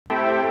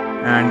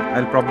and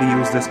I'll probably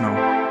use this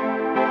now.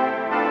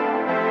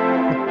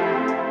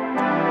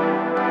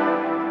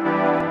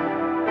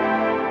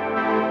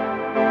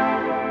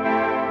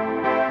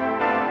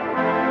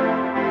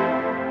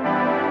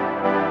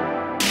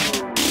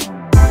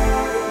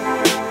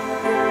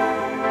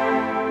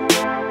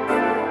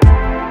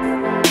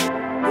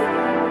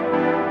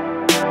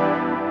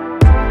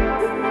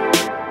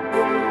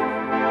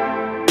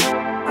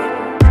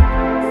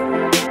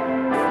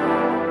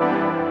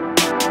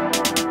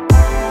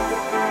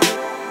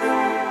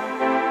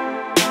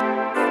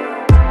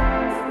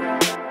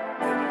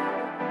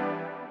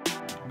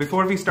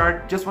 Before we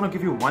start, just want to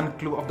give you one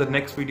clue of the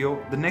next video.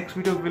 The next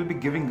video will be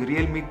giving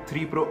Realme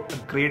 3 Pro a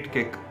great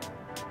kick.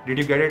 Did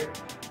you get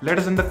it? Let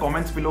us in the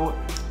comments below.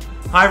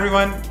 Hi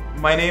everyone,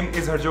 my name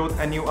is Harjot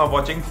and you are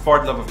watching For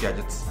the Love of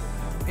Gadgets.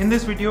 In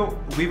this video,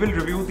 we will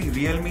review the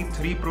Realme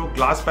 3 Pro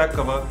glass back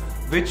cover,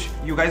 which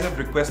you guys have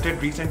requested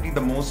recently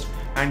the most,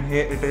 and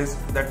here it is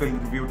that we'll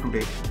review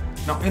today.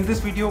 Now in this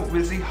video,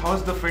 we'll see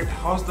how's the fit,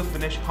 how's the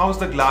finish, how's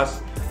the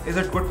glass, is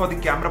it good for the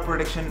camera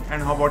protection,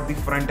 and how about the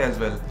front as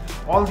well.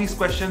 All these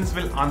questions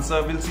we'll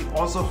answer. We'll see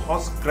also how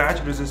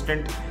scratch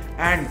resistant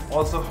and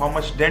also how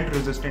much dent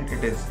resistant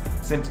it is.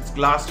 Since it's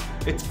glass,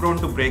 it's prone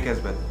to break as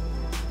well.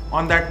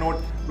 On that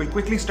note, we'll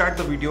quickly start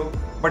the video,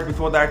 but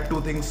before that, two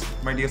things,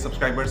 my dear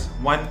subscribers.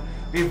 One,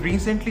 we've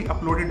recently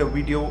uploaded a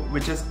video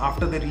which is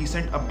after the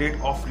recent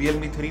update of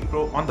Realme 3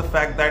 Pro on the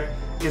fact that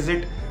is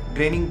it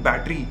draining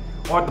battery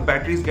or the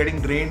battery is getting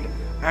drained,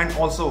 and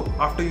also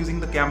after using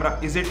the camera,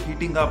 is it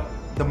heating up?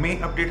 The main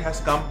update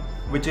has come,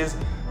 which is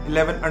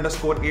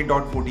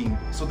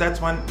 11_8.14. So that's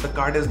one, the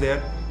card is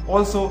there.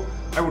 Also,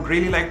 I would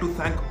really like to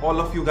thank all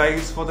of you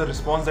guys for the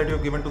response that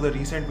you've given to the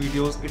recent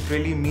videos. It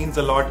really means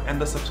a lot, and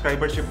the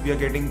subscribership we are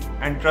getting,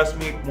 and trust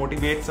me, it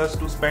motivates us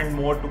to spend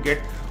more to get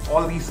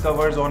all these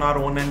covers on our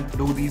own and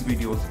do these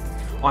videos.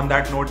 On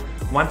that note,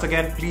 once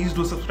again, please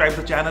do subscribe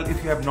to the channel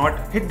if you have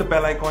not. Hit the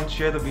bell icon,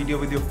 share the video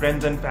with your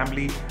friends and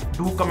family.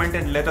 Do comment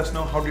and let us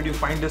know how did you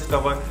find this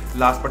cover.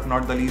 Last but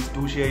not the least,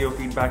 do share your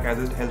feedback as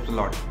it helps a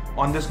lot.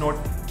 On this note,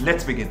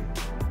 let's begin.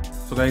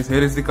 So guys,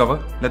 here is the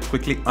cover. Let's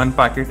quickly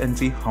unpack it and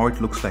see how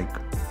it looks like.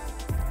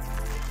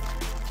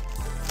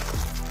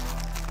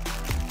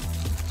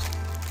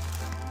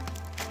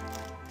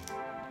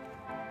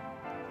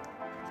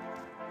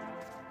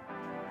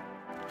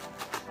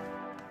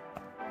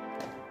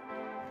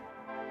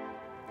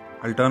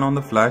 I'll turn on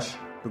the flash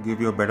to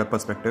give you a better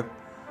perspective.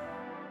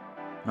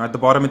 Now at the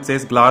bottom it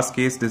says glass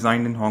case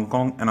designed in Hong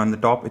Kong, and on the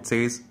top it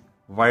says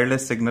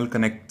wireless signal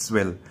connects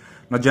well.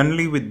 Now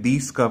generally with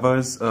these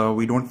covers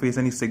we don't face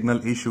any signal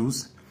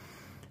issues,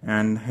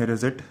 and here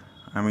is it.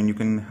 I mean, you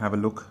can have a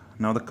look.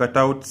 Now the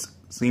cutouts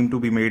seem to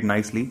be made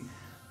nicely.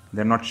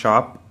 They're not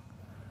sharp,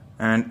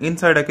 and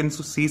inside I can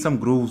see some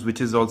grooves,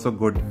 which is also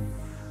good.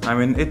 I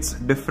mean, it's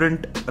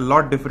different, a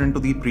lot different to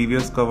the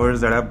previous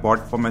covers that I've bought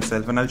for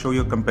myself, and I'll show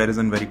you a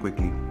comparison very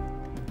quickly.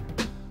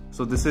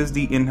 So this is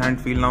the in-hand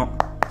feel. Now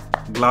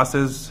glass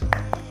is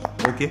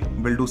okay,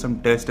 we'll do some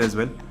test as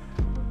well.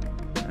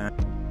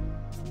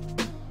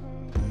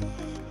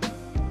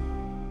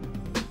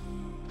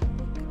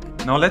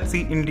 Now let's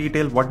see in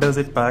detail what does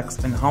it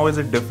packs and how is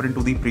it different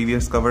to the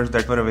previous covers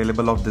that were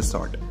available of this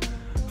sort.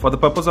 For the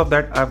purpose of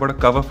that, I've got a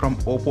cover from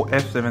Oppo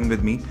F7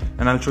 with me,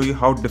 and I'll show you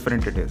how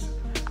different it is.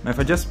 Now if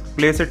I just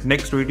place it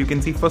next to it, you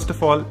can see first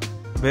of all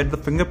where the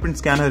fingerprint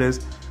scanner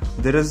is,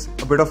 there is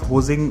a bit of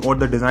hosing, or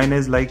the design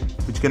is like,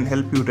 which can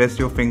help you rest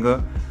your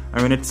finger.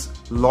 I mean, it's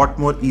a lot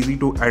more easy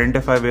to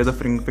identify where the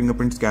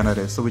fingerprint scanner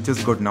is, so which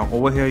is good. Now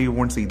over here you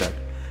won't see that.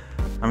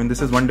 I mean,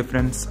 this is one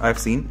difference I've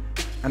seen.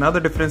 Another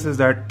difference is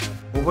that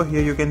over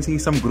here you can see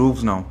some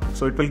grooves now,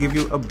 so it will give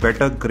you a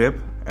better grip,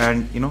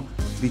 and you know,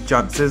 the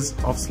chances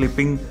of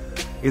slipping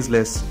is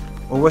less.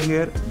 Over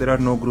here there are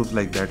no grooves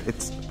like that,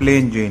 it's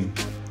plain Jane,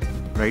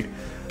 right?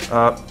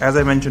 As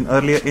I mentioned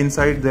earlier,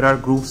 inside there are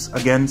grooves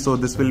again, so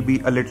this will be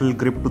a little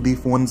grip to the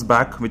phone's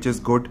back, which is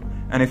good,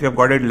 and if you have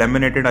got it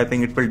laminated, I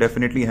think it will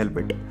definitely help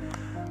it.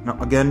 Now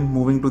again,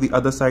 moving to the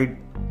other side,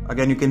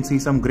 again you can see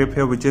some grip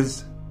here, which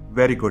is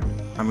very good.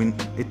 I mean,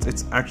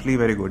 it's actually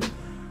very good.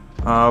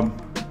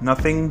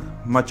 Nothing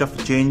much of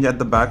change at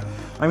the back.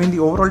 I mean, the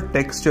overall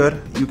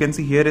texture, you can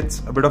see here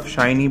it's a bit of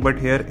shiny, but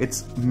here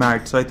it's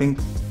matte, so I think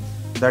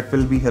that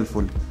will be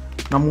helpful.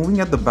 Now moving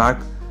at the back,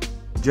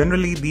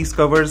 generally these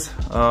covers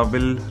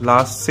will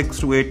last 6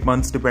 to 8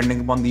 months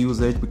depending upon the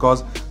usage,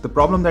 because the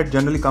problem that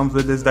generally comes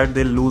with is that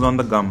they'll lose on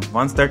the gum.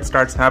 Once that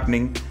starts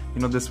happening,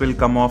 you know, this will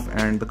come off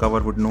and the cover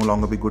would no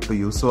longer be good to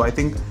use. So I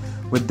think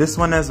with this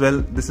one as well,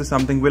 this is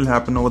something will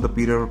happen over the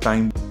period of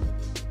time.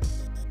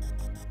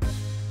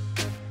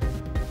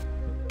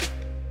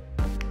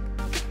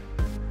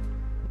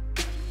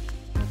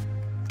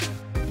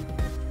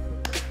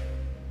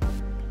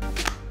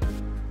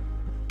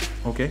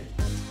 Okay,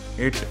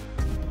 it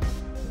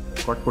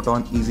got put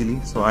on easily,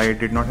 so I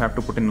did not have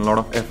to put in a lot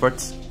of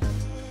efforts.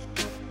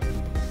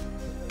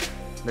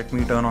 Let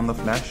me turn on the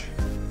flash.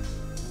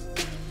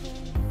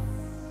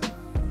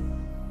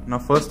 Now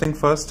first thing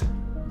first,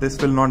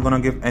 this will not gonna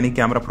give any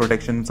camera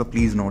protection, so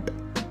please note.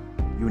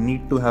 you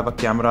need to have a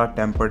camera,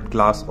 tempered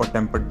glass or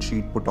tempered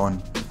sheet put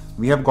on.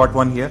 We have got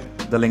one here.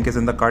 The link is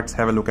in the cards.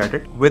 Have a look at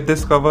it. With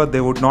this cover,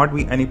 there would not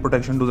be any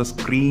protection to the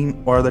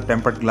screen or the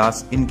tempered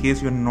glass. In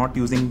case you're not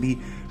using the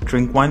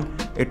shrink one,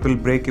 it will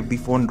break if the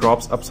phone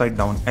drops upside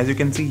down. As you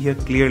can see here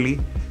clearly,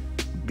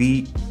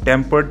 the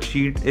tempered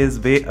sheet is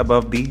way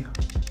above the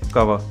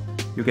cover.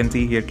 You can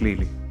see here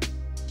clearly.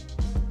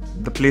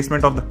 The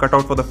placement of the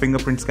cutout for the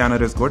fingerprint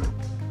scanner is good.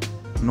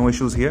 No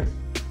issues here.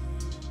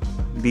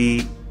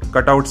 The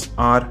cutouts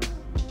are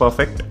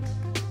perfect.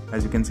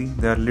 As you can see,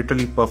 they are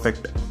literally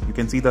perfect. You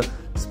can see the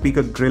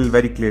speaker grill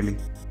very clearly,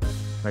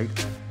 right?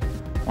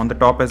 On the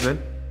top as well.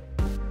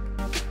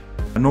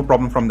 No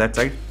problem from that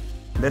side.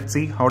 Let's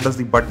see how does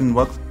the button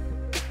work.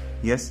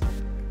 Yes,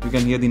 you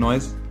can hear the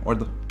noise or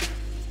the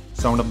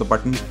sound of the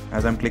button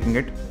as I'm clicking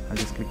it. I'll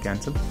just click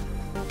cancel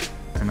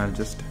and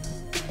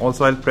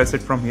I'll press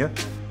it from here.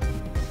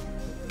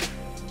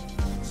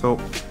 So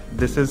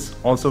this is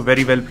also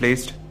very well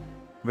placed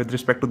with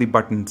respect to the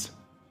buttons.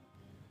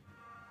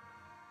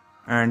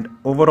 And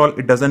overall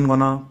it doesn't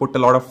gonna put a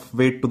lot of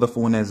weight to the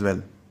phone as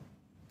well.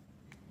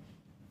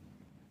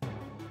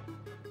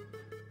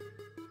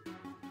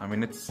 I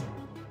mean, it's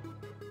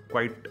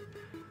quite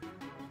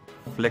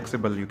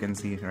flexible, you can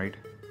see, right?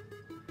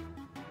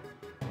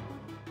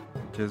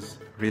 Which is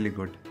really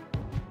good.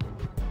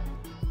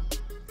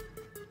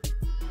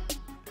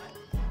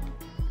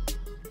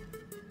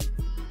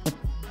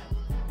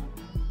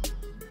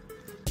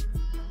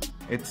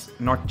 It's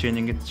not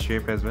changing its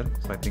shape as well,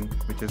 so I think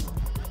which is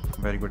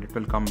very good. It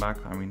will come back.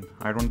 I mean,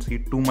 I don't see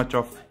too much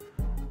of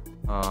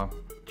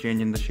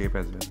change in the shape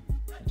as well,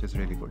 which is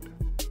really good.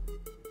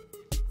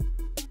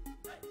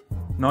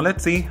 Now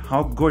let's see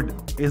how good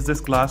is this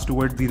glass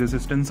towards the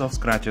resistance of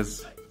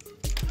scratches.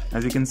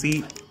 As you can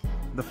see,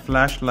 the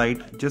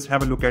flashlight, just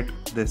have a look at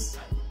this.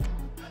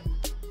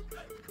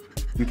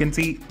 You can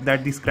see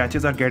that the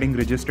scratches are getting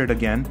registered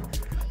again.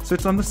 So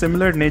it's on the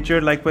similar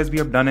nature likewise we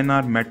have done in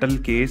our metal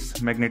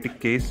case, magnetic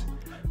case.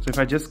 So if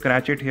I just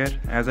scratch it here,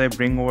 as I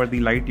bring over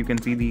the light, you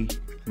can see the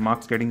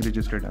marks getting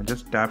registered. I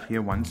just tap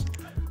here once.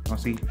 Now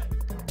see,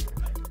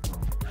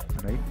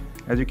 right?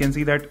 As you can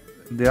see that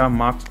there are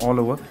marks all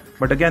over.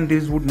 But again,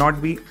 these would not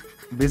be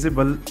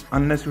visible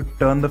unless you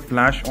turn the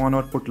flash on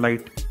or put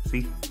light.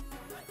 See,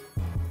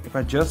 if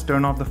I just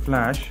turn off the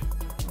flash,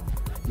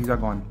 these are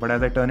gone. But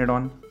as I turn it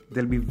on,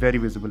 they'll be very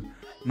visible.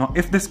 Now,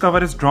 if this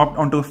cover is dropped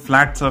onto a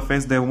flat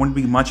surface, there won't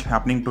be much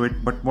happening to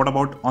it. But what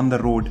about on the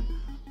road,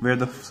 where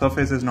the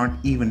surface is not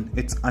even,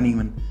 it's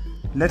uneven?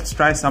 Let's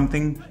try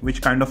something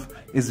which kind of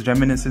is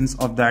reminiscence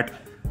of that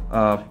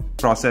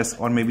process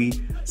or maybe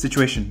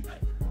situation.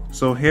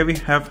 So here we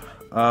have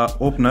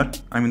opener.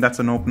 I mean, that's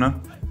an opener,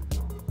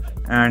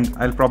 and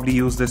I'll probably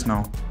use this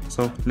now.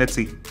 So let's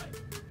see.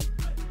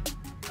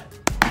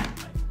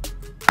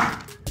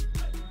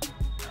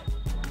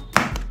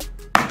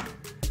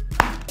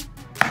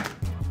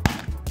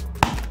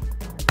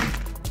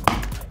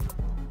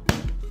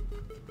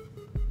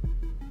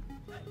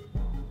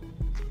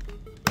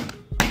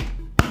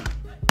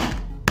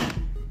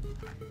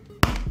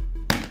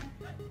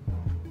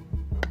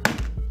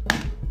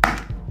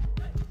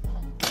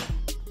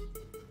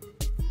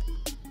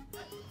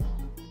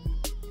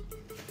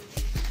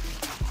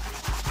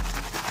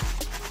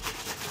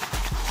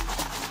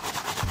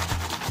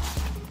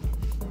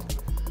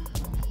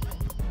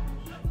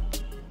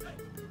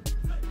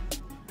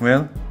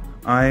 Well,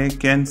 I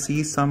can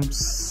see some,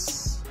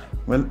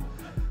 well,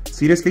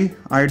 seriously,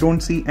 I don't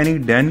see any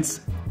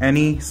dents,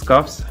 any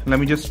scuffs. Let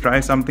me just try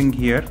something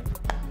here.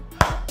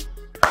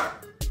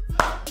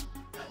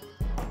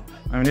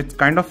 I mean, it's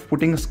kind of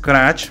putting a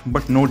scratch,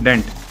 but no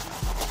dent.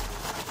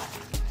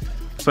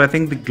 So I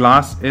think the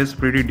glass is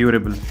pretty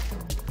durable.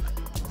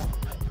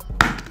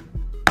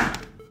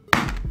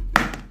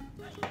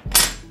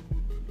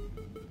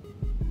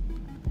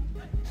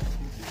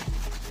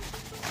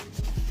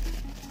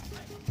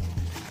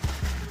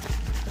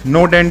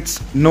 No dents,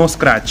 no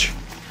scratch.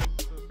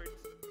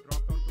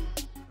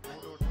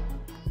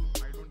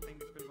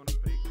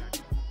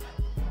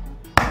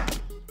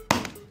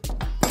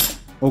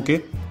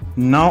 Okay,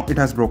 now it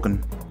has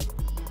broken.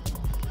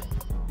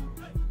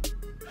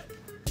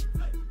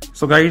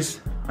 So guys,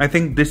 I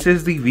think this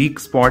is the weak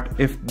spot.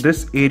 If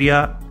this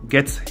area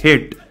gets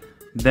hit,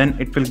 then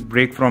it will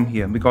break from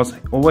here, because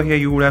over here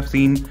you would have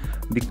seen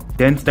the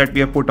dents that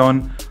we have put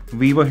on.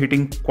 We were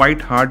hitting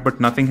quite hard, but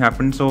nothing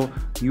happened. So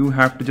you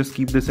have to just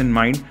keep this in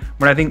mind.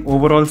 But I think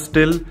overall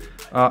still,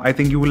 I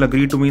think you will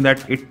agree to me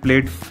that it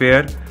played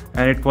fair,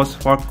 and it was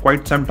for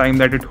quite some time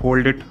that it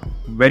held it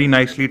very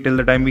nicely till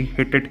the time we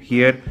hit it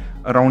here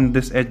around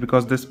this edge,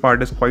 because this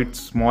part is quite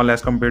small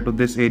as compared to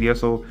this area.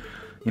 So,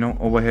 you know,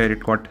 over here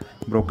it got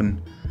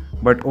broken.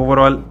 But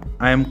overall,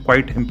 I am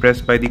quite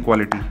impressed by the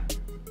quality.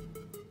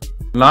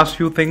 Last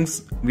few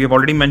things, we have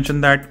already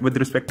mentioned that with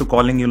respect to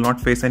calling, you'll not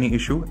face any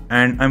issue,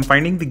 and I'm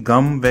finding the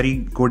gum very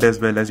good as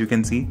well. As you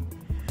can see,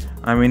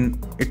 I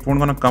mean, it won't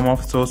gonna come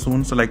off so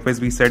soon. So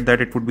likewise, we said that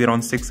it would be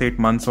around 6-8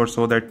 months or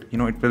so that, you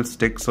know, it will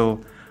stick.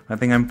 So I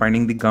think I'm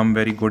finding the gum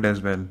very good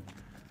as well.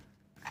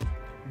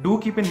 Do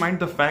keep in mind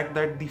the fact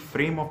that the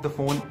frame of the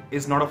phone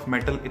is not of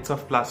metal, it's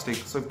of plastic.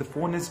 So if the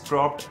phone is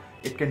dropped,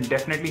 it can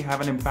definitely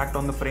have an impact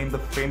on the frame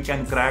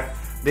can crack,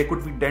 there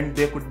could be dent,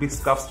 there could be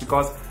scuffs,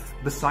 because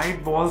the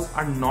side walls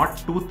are not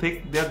too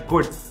thick, they are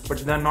good, but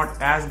they are not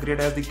as great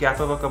as the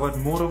GAFFAR cover.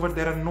 Moreover,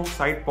 there are no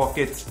side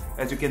pockets,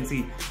 as you can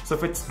see. So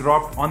if it's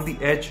dropped on the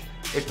edge,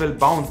 it will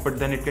bounce, but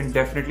then it can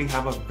definitely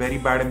have a very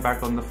bad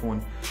impact on the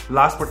phone.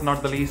 Last but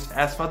not the least,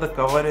 as far the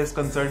cover is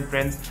concerned,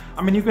 friends,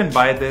 I mean, you can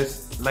buy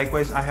this.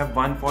 Likewise, I have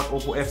one for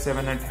Oppo F7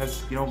 and it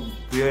has,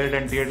 weird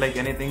and teared like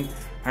anything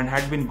and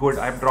had been good.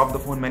 I've dropped the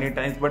phone many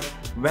times, but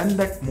when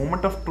that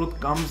moment of truth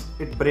comes,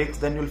 it breaks,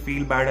 then you'll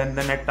feel bad, and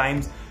then at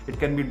times it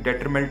can be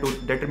detrimental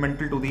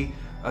to the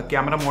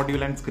camera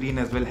module and screen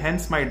as well.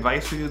 Hence my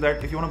advice to you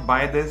that if you want to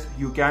buy this,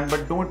 you can,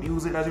 but don't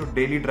use it as your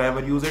daily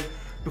driver. Use it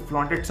to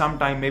flaunt it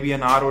sometime, maybe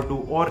an hour or two,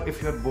 or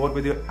if you're bored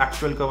with your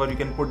actual cover, you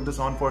can put this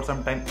on for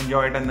some time,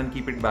 enjoy it, and then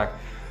keep it back.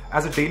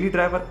 As a daily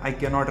driver, I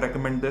cannot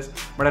recommend this,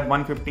 but at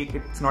 150,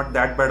 it's not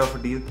that bad of a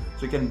deal.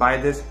 So you can buy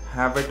this,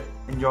 have it,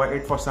 enjoy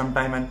it for some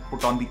time, and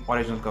put on the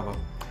original cover.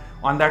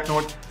 On that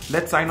note,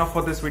 let's sign off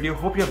for this video.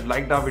 Hope you have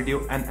liked our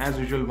video, and as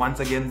usual,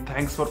 once again,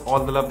 thanks for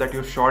all the love that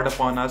you've showered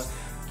upon us.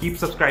 Keep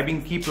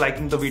subscribing, keep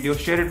liking the video,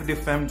 share it with your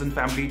friends and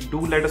family.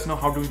 Do let us know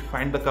how do you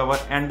find the cover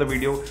and the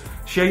video.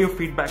 Share your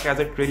feedback as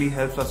it really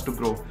helps us to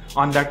grow.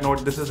 On that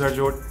note, this is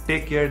Harjot.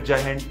 Take care, Jai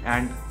Hind,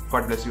 and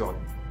God bless you all.